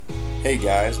Hey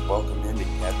guys, welcome into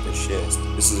Get The Schist.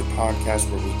 This is a podcast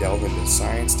where we delve into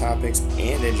science topics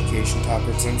and education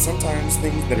topics and sometimes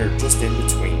things that are just in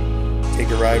between. Take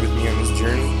a ride with me on this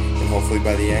journey and hopefully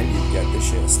by the end you get the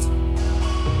schist.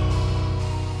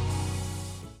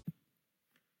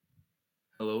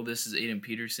 Hello, this is Ayden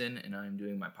Peterson and I'm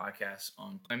doing my podcast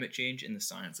on climate change and the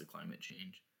science of climate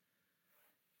change.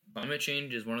 Climate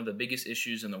change is one of the biggest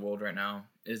issues in the world right now.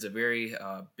 It is a very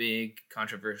big,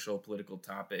 controversial political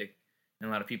topic, and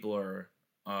a lot of people are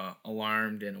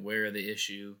alarmed and aware of the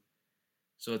issue.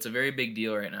 So it's a very big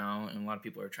deal right now, and a lot of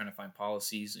people are trying to find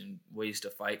policies and ways to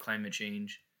fight climate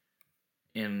change.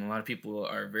 And a lot of people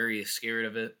are very scared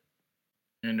of it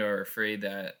and are afraid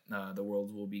that the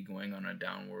world will be going on a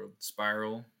downward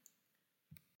spiral.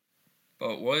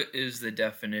 But what is the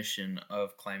definition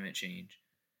of climate change?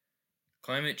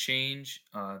 Climate change,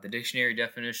 the dictionary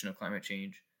definition of climate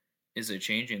change, is a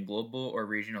change in global or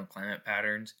regional climate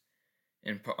patterns,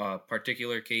 in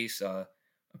particular case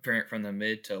apparent from the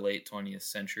mid to late 20th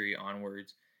century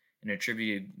onwards, and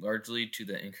attributed largely to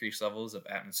the increased levels of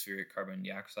atmospheric carbon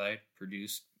dioxide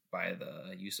produced by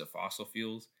the use of fossil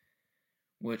fuels,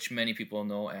 which many people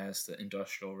know as the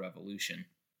Industrial Revolution,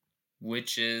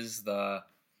 which is the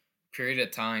period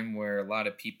of time where a lot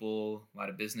of people, a lot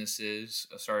of businesses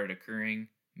started occurring,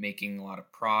 making a lot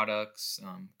of products,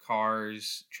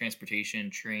 cars,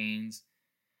 transportation, trains,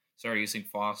 started using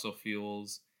fossil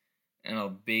fuels, and a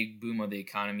big boom of the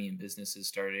economy and businesses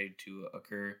started to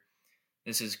occur.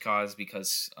 This is caused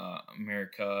because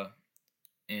America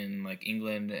and like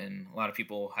England and a lot of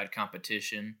people had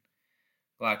competition.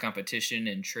 A lot of competition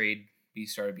and trade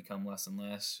started to become less and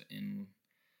less, and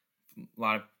a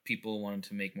lot of people wanted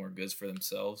to make more goods for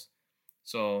themselves.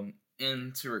 So,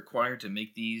 and to require to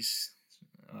make these,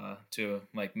 to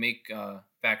like make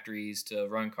factories to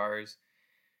run cars,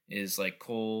 is like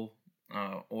coal,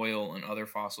 oil, and other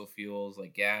fossil fuels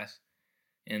like gas,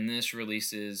 and this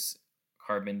releases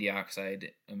carbon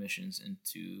dioxide emissions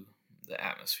into the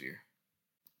atmosphere.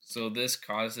 So this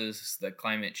causes the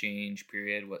climate change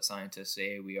period, what scientists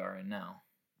say we are in now.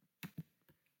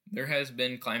 There has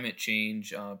been climate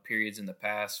change periods in the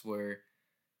past where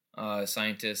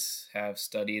scientists have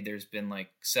studied. There's been like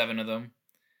 7 of them,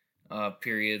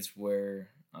 periods where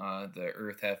the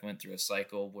Earth have went through a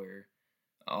cycle where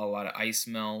a lot of ice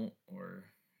melt or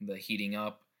the heating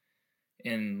up.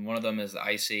 And one of them is the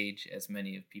Ice Age, as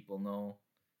many of people know,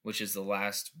 which is the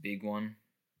last big one.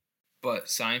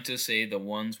 But scientists say the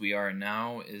ones we are in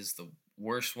now is the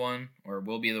worst one, or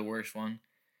will be the worst one.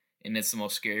 And it's the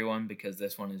most scary one because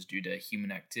this one is due to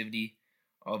human activity.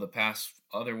 All the past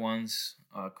other ones,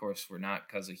 of course, were not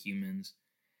because of humans.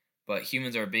 But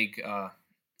humans are a big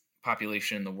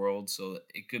population in the world, so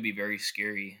it could be very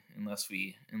scary unless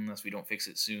we don't fix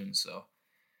it soon. So,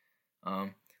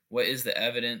 what is the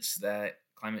evidence that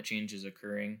climate change is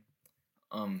occurring?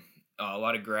 A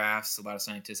lot of graphs, a lot of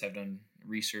scientists have done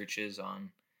researches on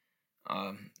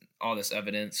all this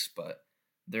evidence, but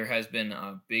there has been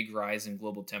a big rise in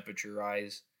global temperature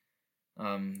rise.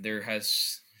 There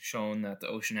has shown that the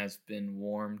ocean has been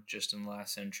warmed just in the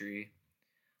last century.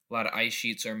 A lot of ice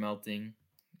sheets are melting,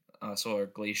 so are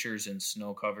glaciers and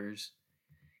snow covers.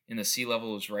 And the sea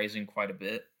level is rising quite a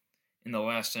bit. In the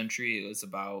last century, it was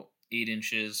about 8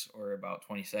 inches or about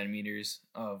 20 centimeters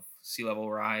of sea level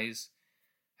rise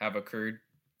have occurred.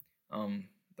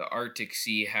 The Arctic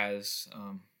Sea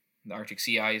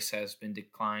ice has been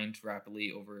declined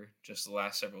rapidly over just the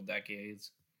last several decades.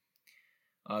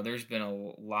 There's been a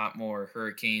lot more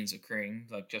hurricanes occurring,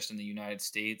 like just in the United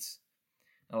States,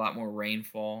 a lot more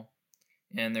rainfall,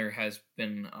 and there has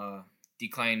been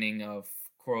declining of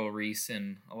coral reefs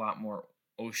and a lot more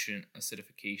ocean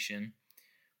acidification,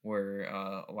 where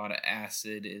a lot of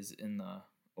acid is in the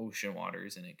ocean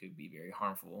waters, and it could be very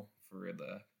harmful for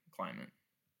the climate.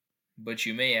 But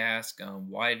you may ask,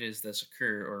 why does this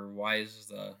occur, or why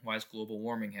is global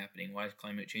warming happening? Why is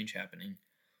climate change happening?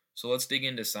 So let's dig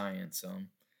into science.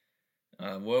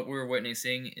 What we're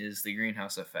witnessing is the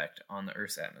greenhouse effect on the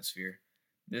Earth's atmosphere.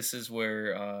 This is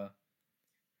where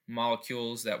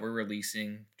molecules that we're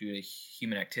releasing due to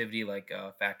human activity, like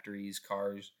factories,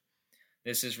 cars,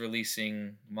 this is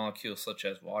releasing molecules such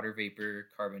as water vapor,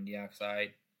 carbon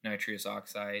dioxide, nitrous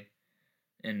oxide,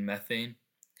 and methane.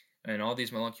 And all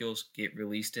these molecules get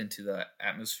released into the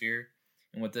atmosphere.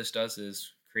 And what this does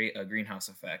is create a greenhouse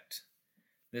effect.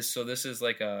 This is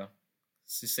like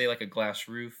a glass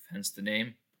roof, hence the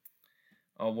name,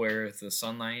 where the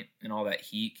sunlight and all that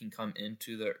heat can come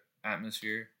into the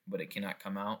atmosphere, but it cannot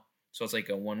come out. So it's like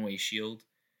a one-way shield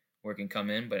where it can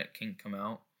come in, but it can't come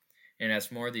out. And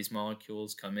as more of these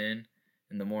molecules come in,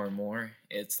 and the more,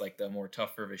 it's like the more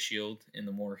tougher of a shield, and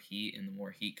the more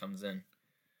heat comes in.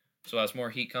 So as more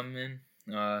heat come in,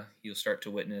 you'll start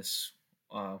to witness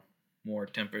more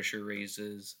temperature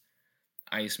raises,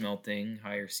 ice melting,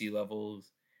 higher sea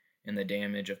levels, and the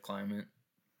damage of climate.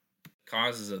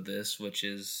 Causes of this,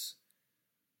 the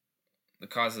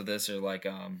cause of this are like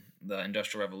the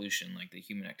industrial revolution, like the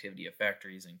human activity of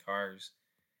factories and cars.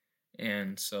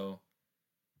 And so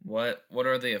what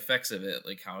are the effects of it?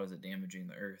 Like, how is it damaging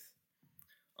the earth?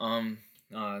 Um,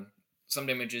 uh, some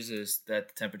damages is that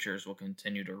the temperatures will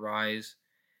continue to rise.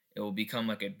 It will become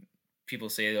like people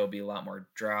say there'll be a lot more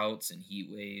droughts and heat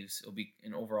waves. It'll be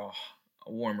an overall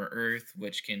warmer earth,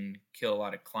 which can kill a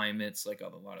lot of climates, like a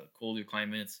lot of the colder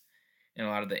climates, and a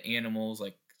lot of the animals,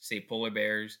 like say polar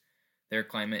bears. Their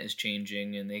climate is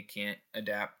changing and they can't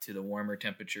adapt to the warmer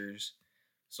temperatures.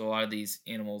 So a lot of these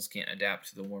animals can't adapt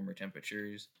to the warmer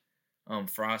temperatures.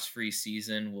 Frost-free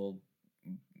season will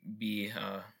be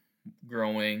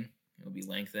growing. It'll be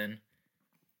lengthened.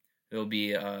 There'll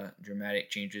be dramatic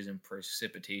changes in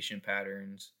precipitation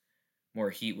patterns, more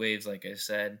heat waves, like I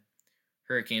said.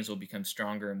 Hurricanes will become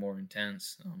stronger and more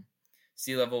intense.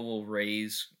 Sea level will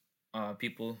raise.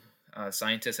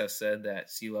 Scientists have said that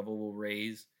sea level will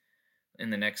raise in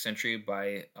the next century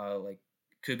by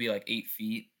could be like 8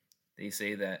 feet. They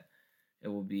say that it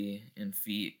will be in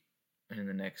feet in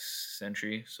the next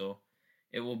century. So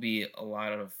it will be a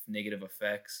lot of negative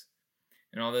effects.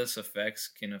 And all this effects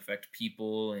can affect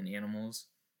people and animals.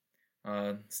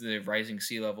 So the rising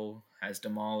sea level has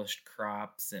demolished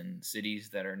crops and cities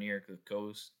that are near the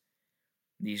coast.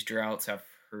 These droughts have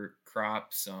hurt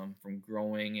crops from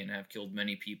growing and have killed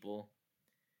many people.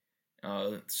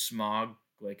 Smog,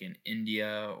 like in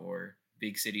India or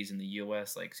big cities in the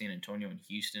U.S. like San Antonio and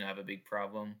Houston, have a big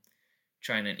problem.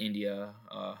 China and India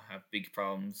have big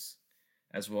problems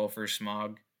as well for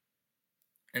smog.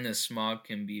 And the smog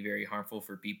can be very harmful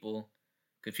for people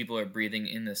because people are breathing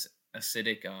in this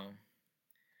acidic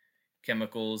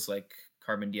chemicals like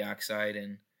carbon dioxide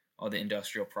and all the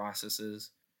industrial processes.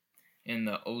 In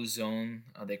the ozone,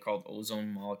 they called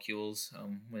ozone molecules.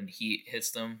 When heat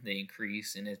hits them, they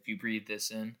increase, and if you breathe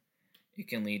this in, it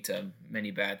can lead to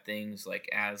many bad things like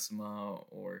asthma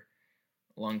or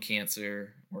lung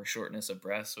cancer or shortness of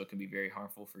breath. So it can be very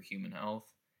harmful for human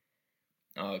health.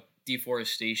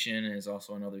 Deforestation is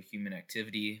also another human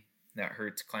activity that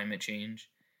hurts climate change.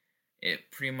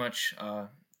 It pretty much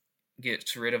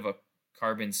gets rid of a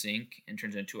carbon sink and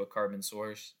turns it into a carbon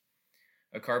source.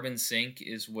 A carbon sink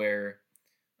is where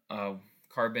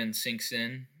carbon sinks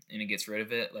in and it gets rid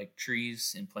of it, like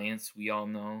trees and plants. We all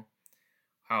know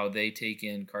how they take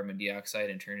in carbon dioxide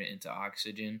and turn it into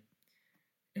oxygen.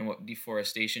 And what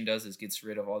deforestation does is gets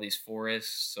rid of all these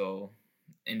forests, so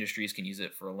industries can use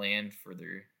it for land for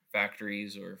their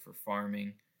factories or for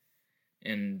farming.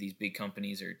 And these big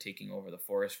companies are taking over the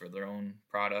forest for their own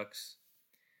products.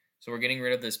 So we're getting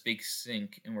rid of this big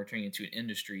sink and we're turning it into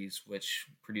industries which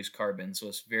produce carbon. So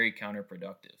it's very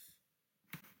counterproductive.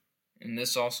 And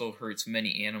this also hurts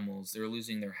many animals. They're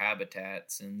losing their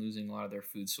habitats and losing a lot of their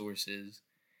food sources.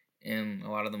 And a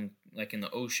lot of them, like in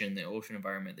the ocean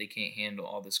environment, they can't handle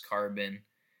all this carbon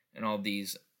and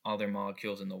all their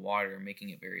molecules in the water, making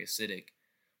it very acidic.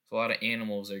 So a lot of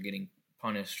animals are getting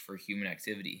punished for human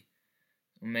activity.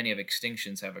 Many of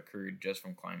extinctions have occurred just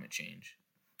from climate change.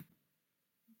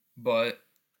 But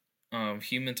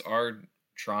humans are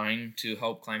trying to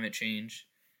help climate change.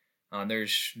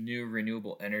 There's new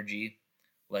renewable energy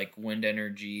like wind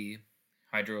energy,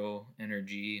 hydro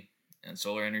energy, and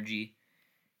solar energy.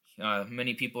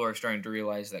 Many people are starting to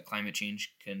realize that climate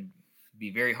change can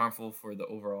be very harmful for the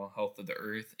overall health of the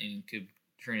earth and could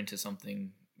turn into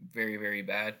something very, very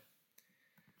bad.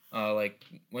 Like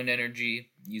wind energy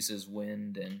uses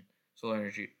wind, and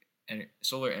solar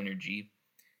energy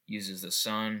uses the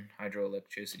sun.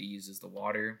 Hydroelectricity uses the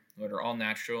water. But are all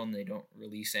natural and they don't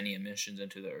release any emissions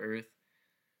into the earth.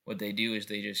 What they do is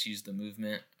they just use the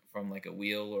movement from like a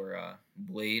wheel or a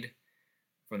blade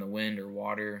from the wind or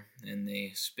water, and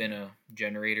they spin a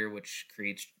generator which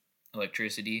creates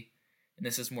electricity. And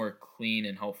this is more clean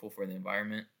and helpful for the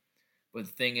environment. But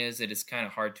the thing is that it's kind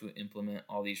of hard to implement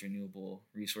all these renewable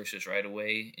resources right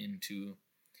away and to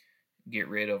get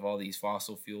rid of all these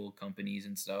fossil fuel companies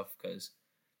and stuff, because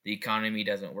the economy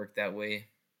doesn't work that way.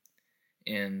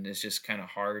 And it's just kind of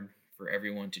hard for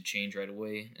everyone to change right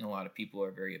away. And a lot of people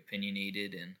are very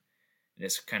opinionated, and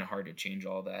it's kind of hard to change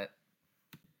all that.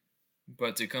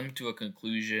 But to come to a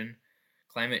conclusion,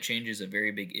 climate change is a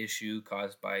very big issue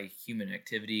caused by human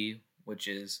activity, which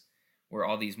is where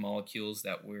all these molecules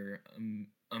that we're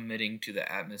emitting to the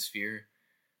atmosphere,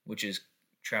 which is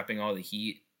trapping all the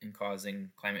heat in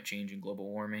causing climate change and global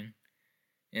warming.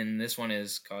 And this one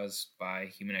is caused by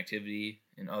human activity,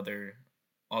 and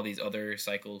all these other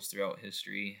cycles throughout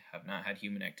history have not had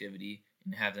human activity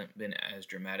and haven't been as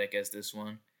dramatic as this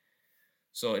one.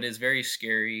 So it is very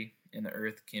scary, and the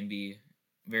earth can be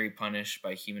very punished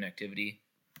by human activity.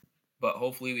 But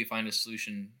hopefully we find a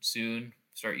solution soon,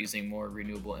 start using more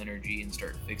renewable energy and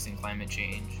start fixing climate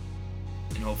change.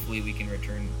 And hopefully we can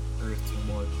return Earth to a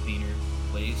more cleaner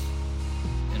place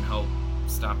and help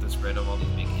stop the spread of all these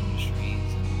big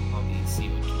industries and all these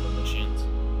CO2 emissions.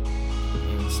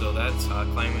 And so that's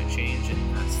climate change,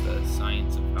 and that's the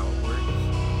science of how it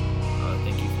works.